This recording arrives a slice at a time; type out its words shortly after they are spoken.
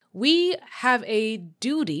We have a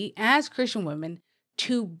duty as Christian women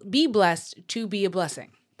to be blessed, to be a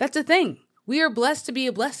blessing. That's a thing. We are blessed to be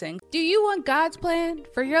a blessing. Do you want God's plan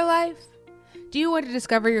for your life? Do you want to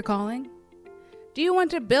discover your calling? Do you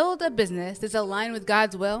want to build a business that's aligned with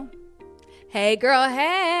God's will? Hey girl,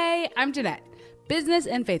 hey! I'm Jeanette, business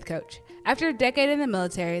and faith coach. After a decade in the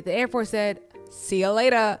military, the Air Force said, see you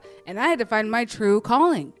later, and I had to find my true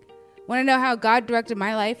calling. Want to know how God directed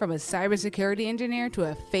my life from a cybersecurity engineer to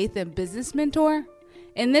a faith and business mentor?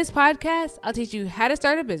 In this podcast, I'll teach you how to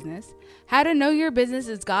start a business, how to know your business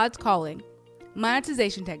is God's calling,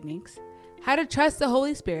 monetization techniques, how to trust the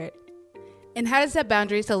Holy Spirit, and how to set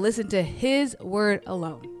boundaries to listen to His word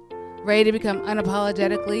alone. Ready to become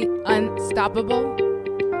unapologetically unstoppable?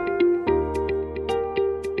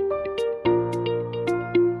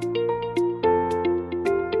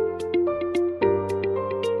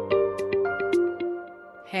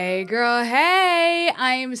 Hey girl, hey!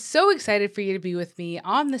 I am so excited for you to be with me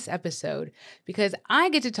on this episode because I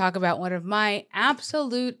get to talk about one of my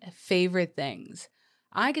absolute favorite things.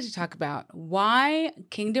 I get to talk about why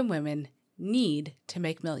kingdom women need to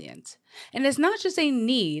make millions. And it's not just a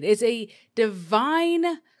need, it's a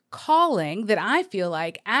divine calling that I feel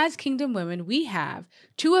like as kingdom women we have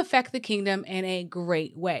to affect the kingdom in a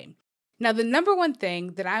great way. Now, the number one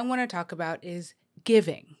thing that I want to talk about is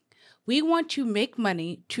giving. We want to make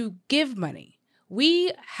money to give money.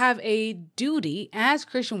 We have a duty as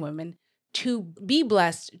Christian women to be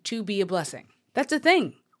blessed, to be a blessing. That's a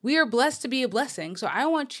thing. We are blessed to be a blessing. So I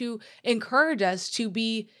want to encourage us to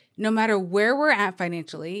be, no matter where we're at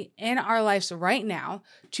financially in our lives right now,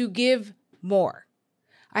 to give more.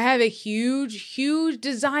 I have a huge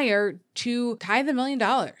desire to tithe $1 million.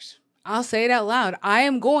 I'll say it out loud. I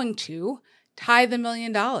am going to tithe $1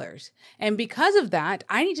 million. And because of that,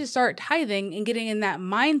 I need to start tithing and getting in that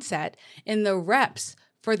mindset, in the reps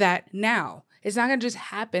for that now. It's not going to just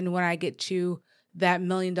happen when I get to that $1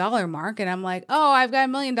 million mark and I'm like, oh, I've got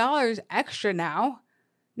 $1 million extra now.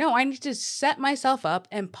 No, I need to set myself up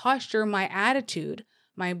and posture my attitude,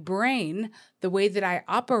 my brain, the way that I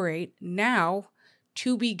operate now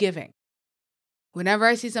to be giving. Whenever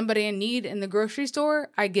I see somebody in need in the grocery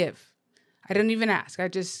store, I give. I don't even ask. I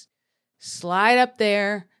just slide up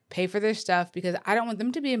there, pay for their stuff because I don't want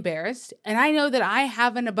them to be embarrassed. And I know that I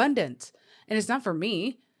have an abundance and it's not for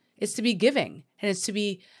me. It's to be giving and it's to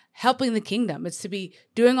be helping the kingdom. It's to be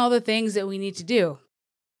doing all the things that we need to do.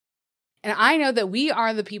 And I know that we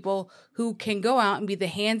are the people who can go out and be the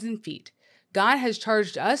hands and feet. God has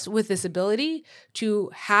charged us with this ability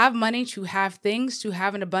to have money, to have things, to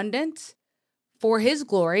have an abundance for His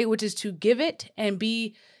glory, which is to give it and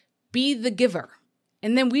be the giver.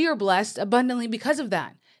 And then we are blessed abundantly because of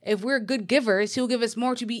that. If we're good givers, He'll give us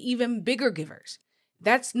more to be even bigger givers.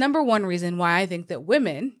 That's number one reason why I think that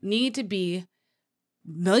women need to be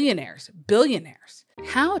millionaires, billionaires.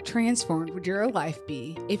 How transformed would your life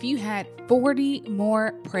be if you had 40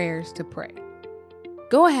 more prayers to pray?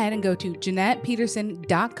 Go ahead and go to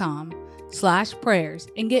JeanettePeterson.com/prayers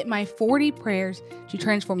and get my 40 prayers to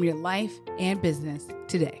transform your life and business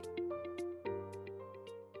today.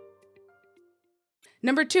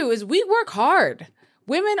 Number two is we work hard.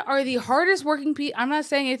 Women are the hardest working people. I'm not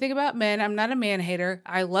saying anything about men. I'm not a man hater.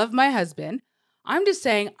 I love my husband. I'm just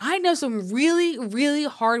saying I know some really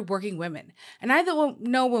hard working women. And I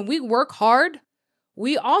know when we work hard,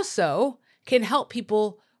 we also can help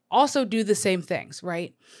people also do the same things,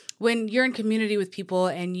 right? When you're in community with people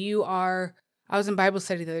and I was in Bible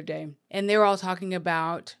study the other day and they were all talking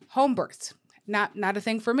about home births. Not a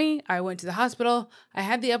thing for me. I went to the hospital. I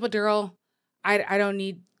had the epidural. I don't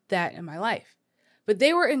need that in my life. But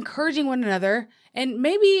they were encouraging one another. And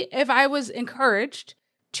maybe if I was encouraged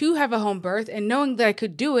to have a home birth and knowing that I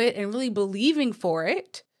could do it and really believing for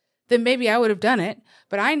it, then maybe I would have done it.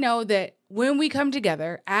 But I know that when we come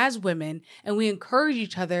together as women and we encourage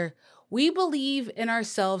each other, we believe in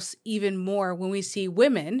ourselves even more when we see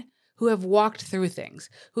women who have walked through things,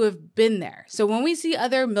 who have been there. So when we see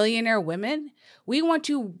other millionaire women, we want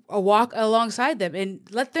to walk alongside them and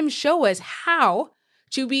let them show us how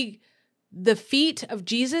to be the feet of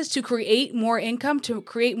Jesus, to create more income, to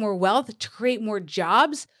create more wealth, to create more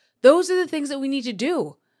jobs. Those are the things that we need to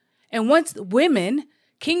do. And once women,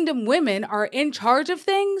 kingdom women, are in charge of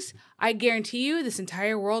things, I guarantee you this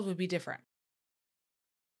entire world would be different.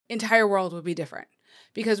 Entire world would be different.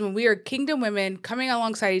 Because when we are kingdom women coming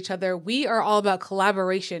alongside each other, we are all about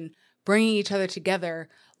collaboration, bringing each other together,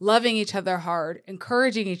 loving each other hard,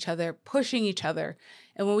 encouraging each other, pushing each other.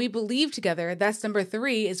 And when we believe together, that's number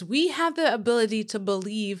three, is we have the ability to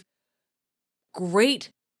believe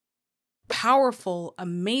great, powerful,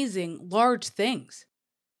 amazing, large things.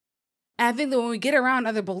 And I think that when we get around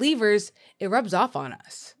other believers, it rubs off on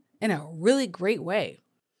us in a really great way.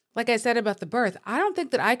 Like I said about the birth, I don't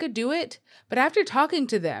think that I could do it, but after talking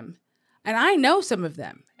to them, and I know some of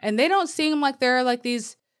them, and they don't seem like they're like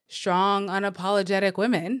these strong, unapologetic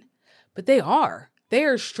women, but they are. They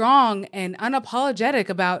are strong and unapologetic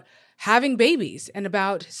about having babies and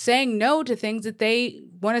about saying no to things that they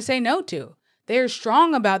want to say no to. They are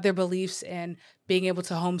strong about their beliefs and being able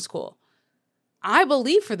to homeschool. I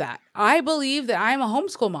believe for that. I believe that I'm a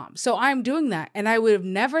homeschool mom, so I'm doing that. And I would have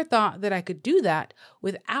never thought that I could do that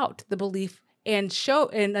without the belief and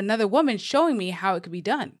another woman showing me how it could be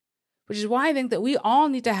done, which is why I think that we all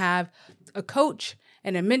need to have a coach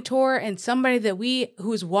and a mentor and somebody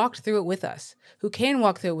who's walked through it with us, who can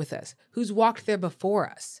walk through it with us, who's walked there before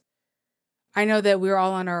us. I know that we're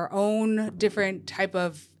all on our own different type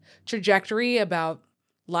of trajectory about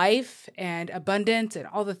life and abundance and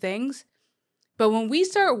all the things. But when we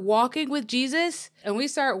start walking with Jesus and we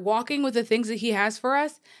start walking with the things that he has for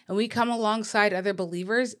us, and we come alongside other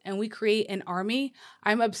believers and we create an army,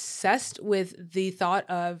 I'm obsessed with the thought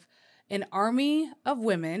of an army of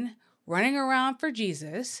women running around for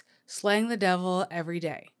Jesus, slaying the devil every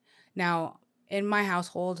day. Now, in my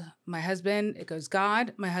household, my husband, it goes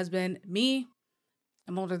God, my husband, me.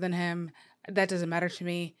 I'm older than him. That doesn't matter to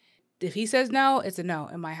me. If he says no, it's a no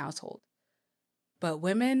in my household. But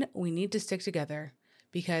women, we need to stick together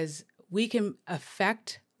because we can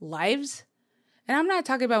affect lives. And I'm not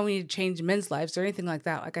talking about we need to change men's lives or anything like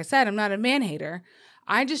that. Like I said, I'm not a man hater.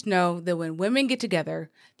 I just know that when women get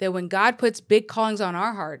together, that when God puts big callings on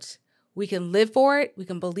our hearts, we can live for it, we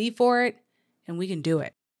can believe for it, and we can do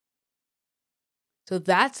it. So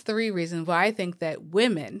that's 3 reasons why I think that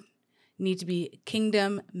women need to be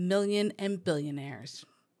kingdom million and billionaires.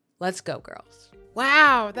 Let's go, girls.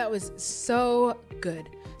 Wow, that was so good.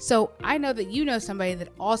 So I know that you know somebody that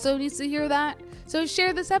also needs to hear that. So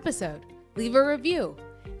share this episode, leave a review.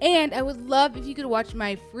 And I would love if you could watch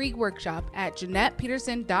my free workshop at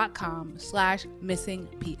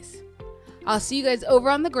JeanettePeterson.com/missingpiece. I'll see you guys over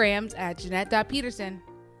on the grams at Jeanette.Peterson.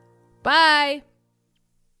 Bye.